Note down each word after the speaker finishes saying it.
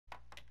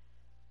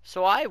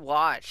So I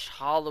watched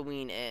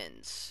Halloween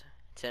Ends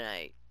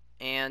tonight,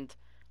 and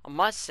I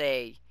must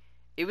say,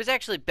 it was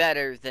actually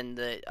better than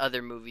the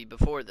other movie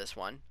before this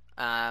one.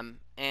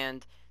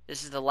 And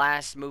this is the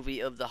last movie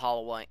of the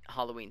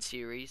Halloween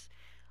series.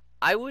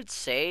 I would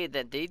say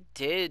that they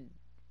did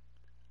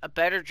a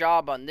better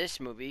job on this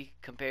movie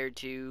compared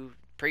to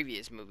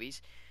previous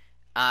movies,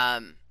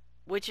 um,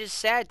 which is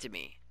sad to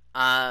me.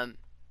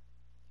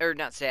 Or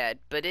not sad,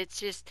 but it's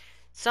just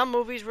some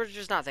movies were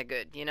just not that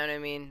good. You know what I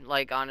mean?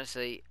 Like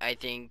honestly, I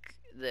think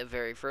the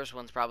very first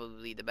one's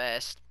probably the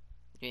best.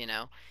 You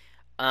know,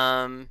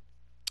 um,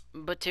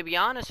 but to be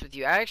honest with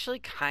you, I actually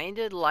kind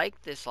of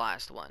liked this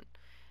last one.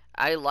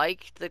 I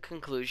liked the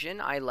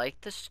conclusion. I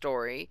liked the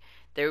story.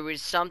 There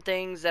was some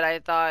things that I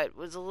thought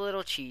was a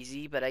little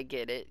cheesy, but I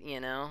get it,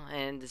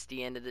 and it's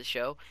the end of the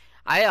show.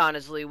 I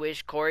honestly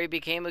wish Corey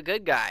became a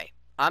good guy.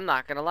 I'm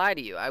not gonna lie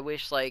to you. I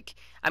wish,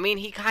 I mean,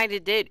 he kind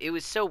of did. It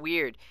was so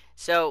weird.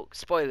 So,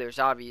 spoilers,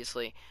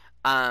 obviously.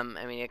 I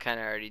mean, I kind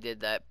of already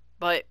did that.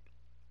 But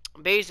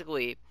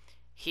basically,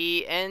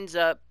 he ends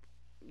up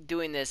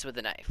doing this with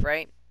a knife,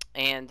 right?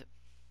 And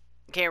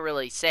can't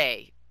really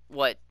say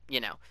what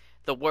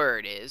the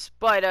word is,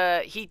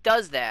 but he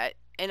does that,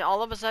 and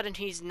all of a sudden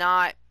he's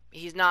not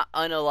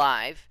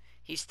unalive.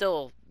 He's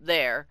still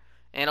there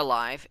and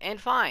alive and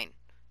fine.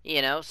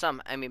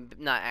 Some I mean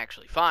not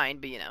actually fine,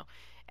 but.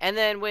 And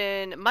then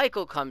when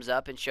Michael comes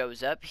up and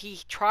shows up,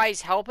 he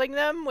tries helping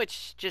them,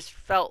 which just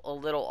felt a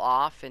little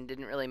off and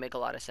didn't really make a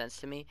lot of sense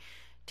to me,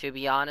 to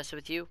be honest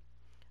with you.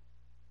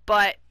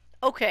 But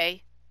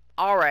okay,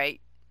 all right,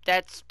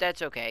 that's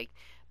okay.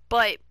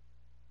 But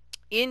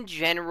in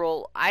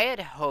general, I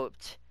had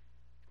hoped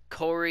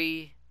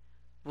Corey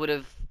would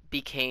have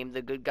became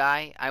the good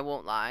guy. I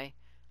won't lie.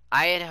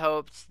 I had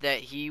hoped that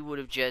he would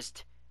have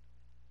just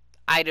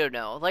I don't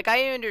know. Like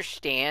I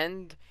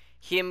understand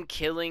him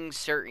killing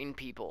certain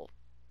people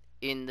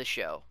in the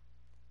show.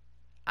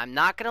 I'm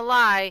not going to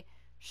lie.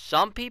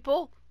 Some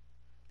people,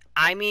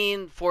 I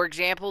mean, for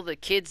example, the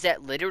kids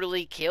that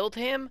literally killed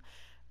him,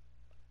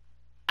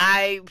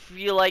 I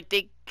feel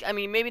like I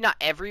mean, maybe not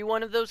every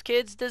one of those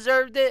kids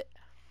deserved it,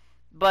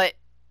 but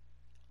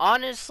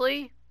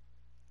honestly,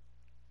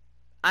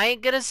 I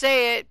ain't gonna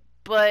say it,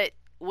 but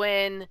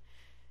when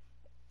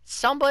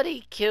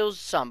somebody kills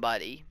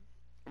somebody,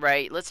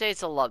 right? Let's say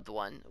it's a loved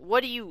one.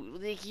 What do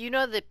you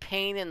know the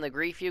pain and the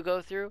grief you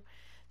go through?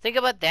 Think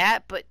about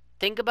that, but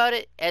think about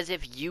it as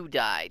if you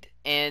died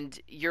and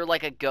you're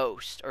like a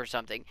ghost or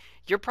something.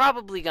 You're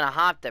probably gonna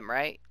haunt them,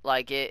 right?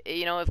 Like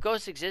if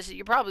ghosts existed,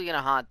 you're probably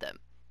gonna haunt them,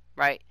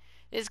 right?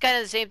 It's kind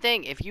of the same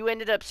thing. If you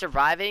ended up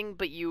surviving,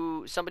 but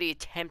somebody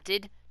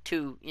attempted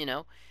to,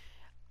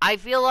 I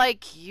feel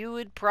like you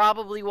would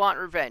probably want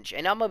revenge.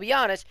 And I'm gonna be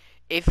honest,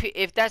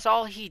 if that's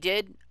all he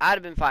did, I'd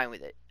have been fine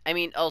with it. I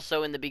mean,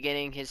 also in the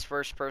beginning, his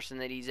first person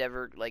that he's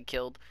ever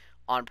killed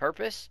on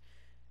purpose,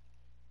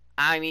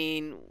 I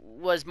mean,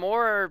 was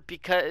more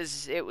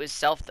because it was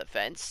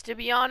self-defense, to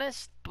be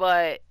honest.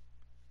 But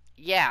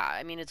yeah,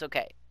 I mean, it's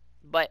okay.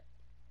 But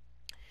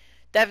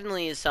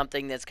definitely is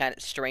something that's kind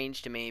of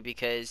strange to me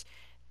because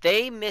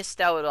they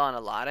missed out on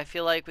a lot. I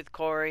feel like with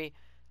Corey,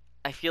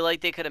 I feel like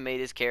they could have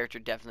made his character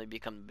definitely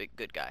become a big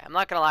good guy. I'm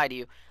not gonna lie to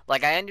you.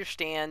 Like I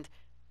understand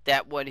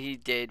that what he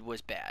did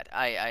was bad.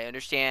 I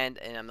understand,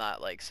 and I'm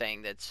not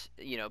saying that's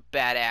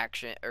bad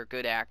action or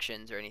good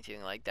actions or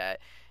anything like that.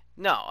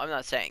 No, I'm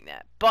not saying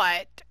that.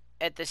 But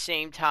at the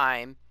same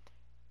time,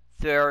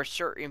 there are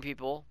certain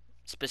people,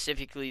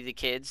 specifically the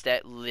kids,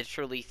 that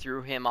literally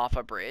threw him off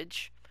a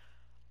bridge.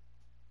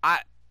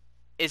 I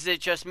Is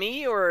it just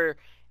me or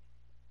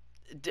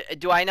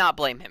do I not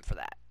blame him for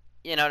that?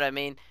 You know what I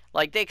mean?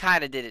 Like they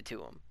kind of did it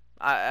to him.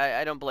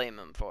 I don't blame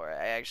him for it.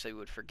 I actually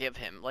would forgive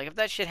him. Like if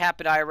that shit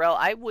happened to IRL,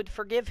 I would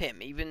forgive him.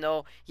 Even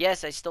though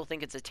yes, I still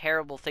think it's a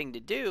terrible thing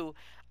to do.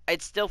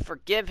 I'd still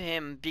forgive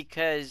him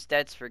because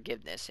that's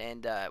forgiveness.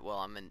 And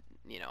well,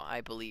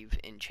 I believe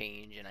in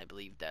change, and I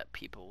believe that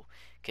people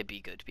could be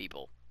good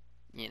people.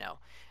 You know,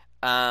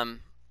 um,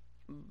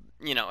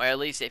 or at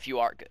least if you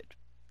are good.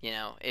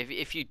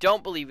 If you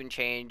don't believe in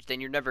change, then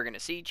you're never going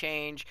to see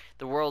change.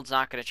 The world's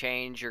not going to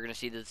change. You're going to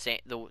see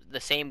the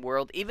same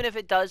world. Even if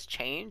it does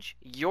change,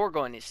 you're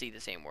going to see the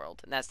same world,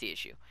 and that's the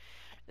issue.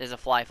 There's a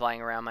fly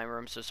flying around my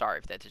room, so sorry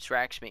if that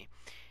distracts me.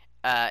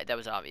 That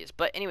was obvious.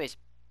 But anyways,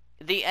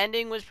 the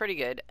ending was pretty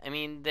good. I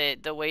mean,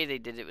 the way they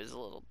did it was a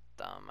little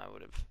dumb.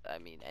 I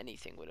mean,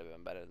 anything would have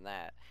been better than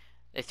that.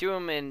 They threw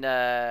him in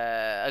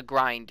a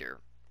grinder.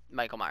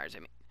 Michael Myers,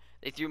 I mean.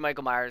 They threw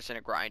Michael Myers in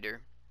a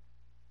grinder,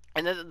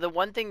 and the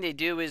one thing they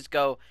do is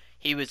go,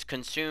 he was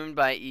consumed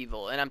by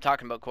evil. And I'm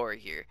talking about Corey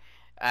here.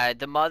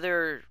 The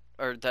mother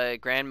or the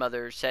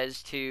grandmother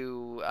says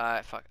to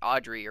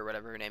Audrey or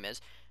whatever her name is,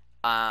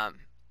 um,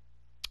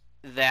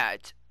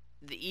 that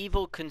the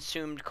evil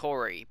consumed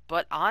Corey.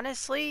 But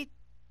honestly,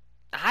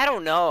 I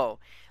don't know.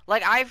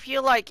 Like I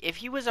feel like if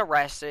he was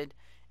arrested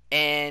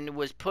and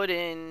was put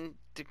in,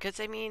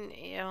 because I mean,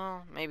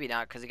 maybe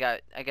not, because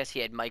I guess he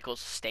had Michael's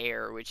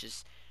stare, which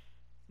is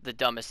the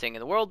dumbest thing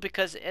in the world,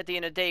 because at the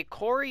end of the day,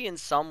 Corey in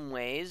some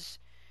ways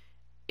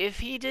if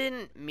he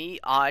didn't meet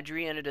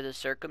Audrey under the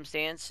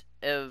circumstance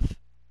of,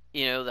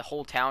 the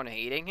whole town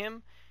hating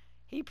him,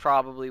 he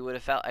probably would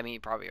have felt. I mean, he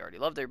probably already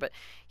loved her, but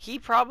he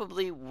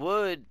probably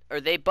would,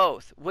 or they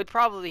both would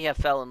probably have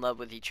fell in love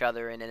with each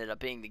other and ended up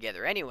being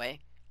together anyway.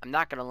 I'm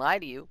not gonna lie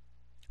to you.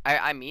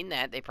 I mean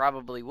that they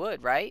probably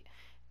would, right?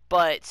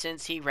 But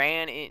since he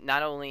ran,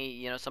 not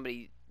only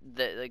somebody,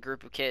 the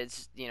group of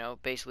kids,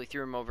 basically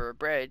threw him over a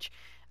bridge,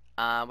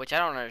 which I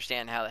don't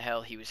understand how the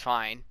hell he was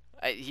fine.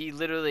 He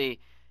literally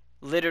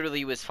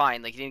was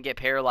fine. Like he didn't get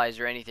paralyzed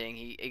or anything.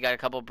 He got a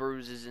couple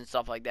bruises and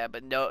stuff like that,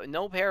 but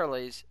no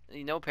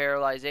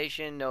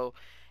paralyzation, no.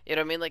 You know what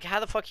I mean? Like how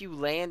the fuck you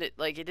landed?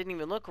 Like it didn't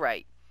even look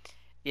right.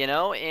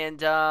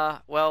 And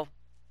well,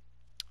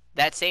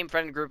 that same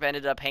friend group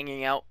ended up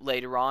hanging out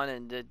later on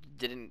and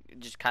didn't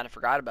just kind of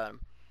forgot about him,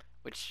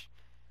 which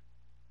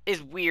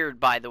is weird,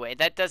 by the way.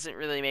 That doesn't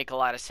really make a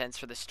lot of sense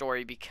for the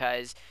story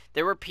because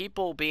there were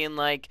people being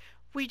like,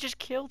 "We just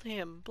killed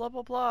him," blah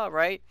blah blah,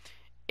 right?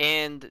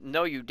 And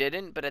no, you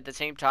didn't. But at the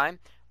same time,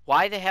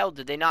 why the hell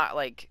did they not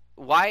like?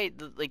 Why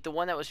like the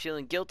one that was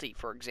feeling guilty,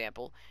 for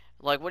example?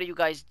 Like, what are you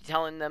guys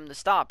telling them to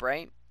stop,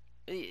 right?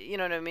 You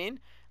know what I mean?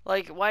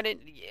 Like,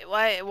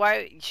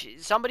 why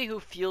somebody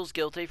who feels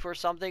guilty for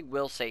something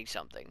will say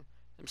something.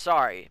 I'm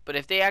sorry, but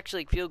if they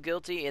actually feel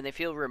guilty and they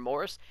feel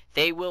remorse,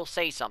 they will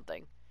say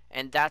something,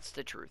 and that's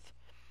the truth.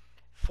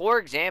 For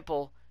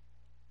example,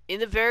 in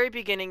the very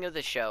beginning of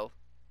the show,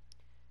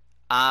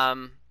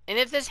 and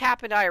if this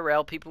happened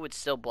IRL, people would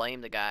still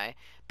blame the guy.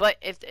 But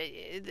if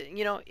in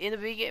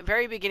the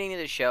very beginning of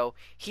the show,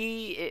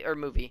 or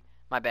movie,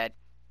 my bad,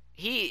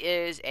 he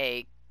is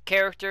a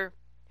character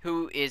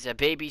who is a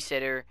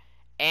babysitter,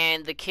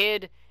 and the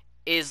kid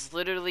is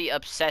literally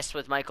obsessed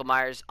with Michael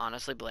Myers.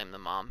 Honestly, blame the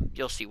mom.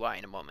 You'll see why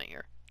in a moment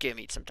here. Give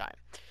me some time.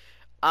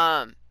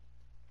 Um,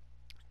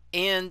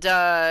 and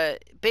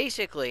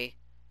basically,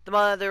 the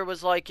mother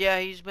was like, "Yeah,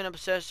 he's been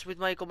obsessed with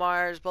Michael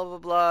Myers, blah blah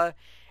blah."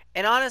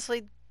 And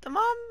honestly, the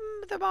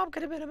mom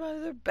could have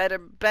been a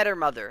better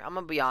mother. I'm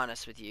gonna be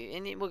honest with you,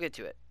 and we'll get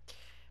to it.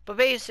 But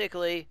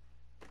basically,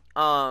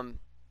 um,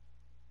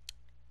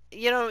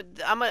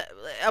 I'm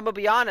gonna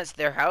be honest.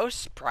 Their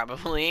house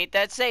probably ain't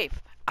that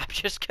safe. I'm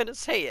just gonna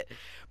say it.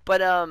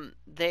 But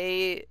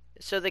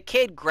so the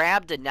kid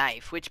grabbed a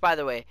knife, which by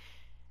the way,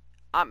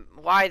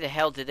 why the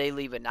hell did they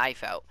leave a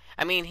knife out?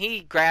 I mean, he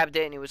grabbed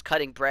it and he was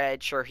cutting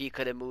bread. Sure, he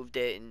could have moved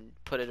it and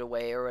put it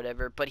away or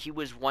whatever, but he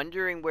was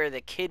wondering where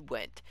the kid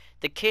went.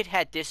 The kid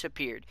had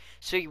disappeared.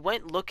 So he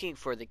went looking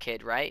for the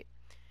kid, right?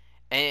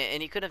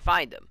 And he couldn't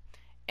find him.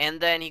 And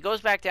then he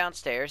goes back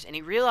downstairs and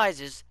he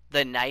realizes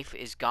the knife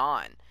is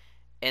gone.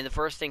 And the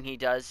first thing he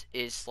does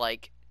is,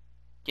 like,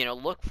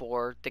 look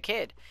for the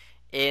kid.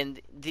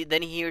 And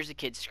then he hears the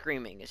kid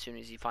screaming as soon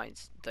as he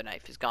finds the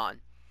knife is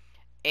gone.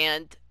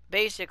 And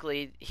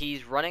basically,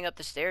 he's running up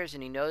the stairs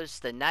and he knows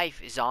the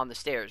knife is on the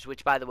stairs,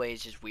 which, by the way,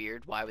 is just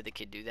weird. Why would the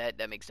kid do that?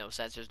 That makes no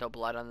sense. There's no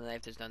blood on the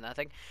knife, there's no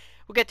nothing.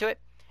 We'll get to it.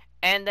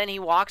 And then he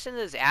walks into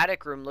his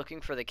attic room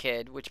looking for the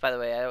kid, which, by the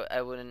way,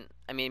 I wouldn't.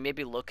 I mean,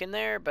 maybe look in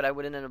there, but I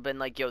wouldn't have been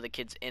like, yo, the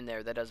kid's in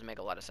there. That doesn't make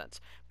a lot of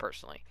sense,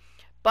 personally.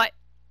 But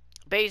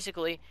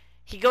basically,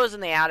 he goes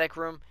in the attic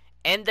room,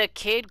 and the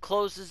kid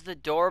closes the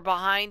door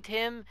behind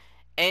him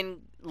and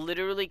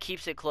literally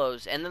keeps it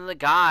closed. And then the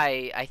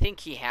guy, I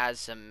think he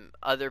has some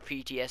other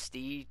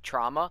PTSD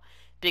trauma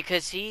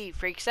because he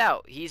freaks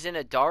out. He's in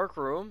a dark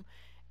room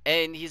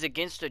and he's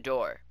against a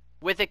door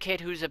with a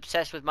kid who's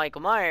obsessed with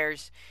Michael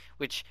Myers,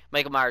 which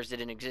Michael Myers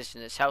didn't exist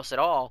in this house at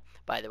all,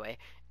 by the way.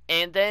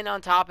 And then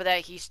on top of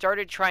that, he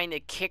started trying to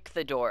kick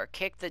the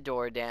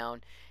door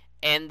down,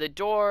 and the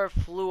door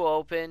flew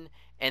open,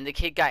 and the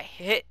kid got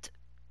hit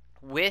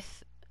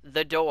with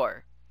the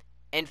door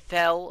and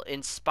fell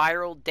and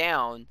spiraled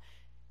down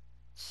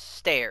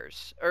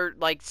stairs, or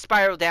like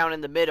spiraled down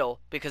in the middle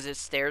because it's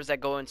stairs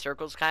that go in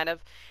circles, kind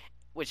of,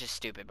 which is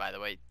stupid, by the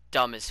way.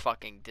 Dumbest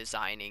fucking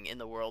designing in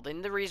the world.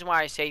 And the reason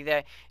why I say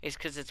that is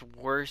because it's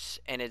worse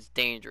and it's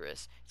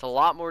dangerous. It's a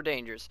lot more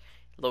dangerous.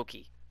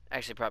 Loki.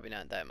 Actually, probably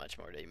not that much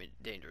more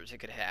dangerous. It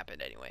could have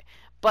happened anyway.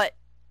 But,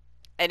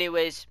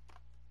 anyways,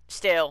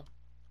 still,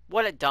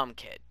 what a dumb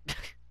kid.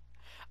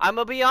 I'm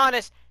gonna be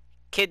honest.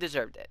 Kid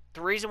deserved it.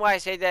 The reason why I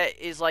say that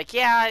is like,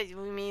 yeah, I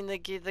mean, the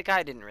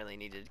guy didn't really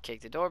need to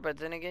kick the door, but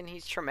then again,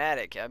 he's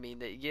traumatic. I mean,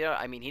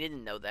 he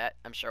didn't know that,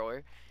 I'm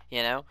sure.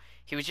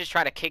 He was just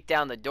trying to kick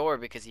down the door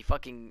because he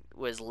fucking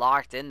was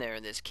locked in there,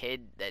 and this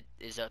kid that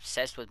is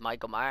obsessed with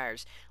Michael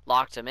Myers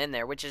locked him in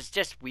there, which is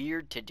just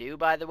weird to do,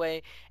 by the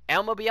way. And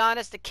I'm gonna be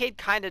honest, the kid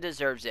kind of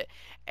deserves it.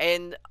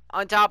 And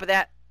on top of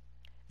that,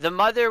 the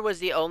mother was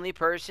the only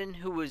person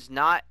who was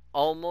not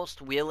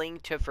almost willing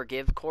to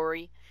forgive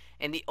Corey,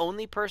 and the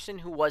only person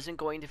who wasn't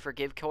going to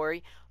forgive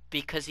Corey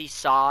because he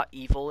saw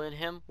evil in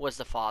him was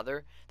the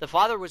father. The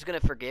father was going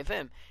to forgive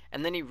him,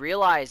 and then he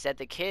realized that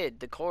the kid,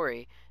 the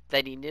Corey,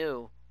 that he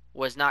knew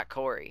was not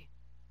Corey,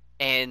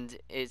 and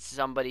it's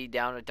somebody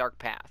down a dark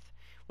path,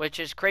 which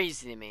is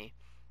crazy to me.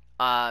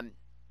 Um,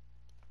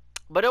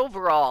 but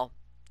overall,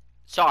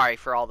 sorry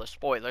for all the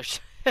spoilers.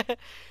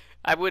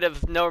 I would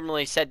have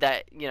normally said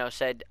that,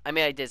 said, I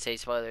mean, I did say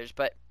spoilers,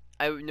 but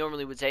I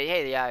normally would say,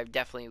 hey, yeah, I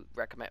definitely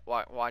recommend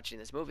watching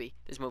this movie.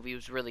 This movie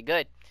was really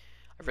good.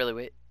 I really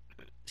wish,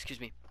 excuse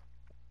me,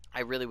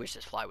 I really wish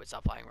this fly would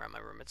stop flying around my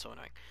room. It's so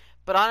annoying.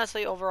 But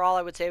honestly, overall,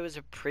 I would say it was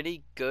a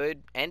pretty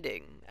good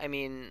ending. I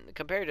mean,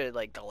 compared to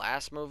like the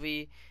last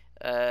movie,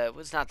 it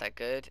was not that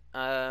good.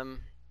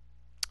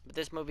 But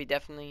this movie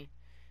definitely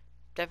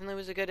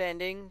was a good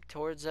ending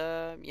towards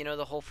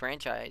the whole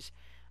franchise.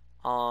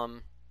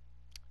 Um,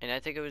 and I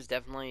think it was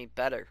definitely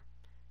better.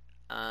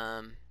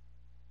 Um,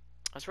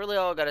 that's really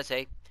all I gotta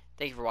say.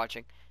 Thank you for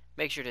watching.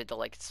 Make sure to hit the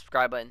like and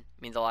subscribe button.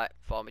 It means a lot.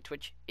 Follow my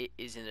Twitch. It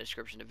is in the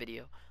description of the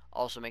video.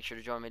 Also, make sure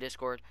to join my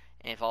Discord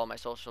and follow my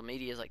social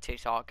medias like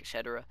TikTok,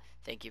 etc.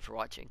 Thank you for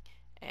watching,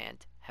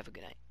 and have a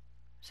good night.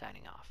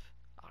 Signing off.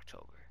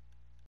 October.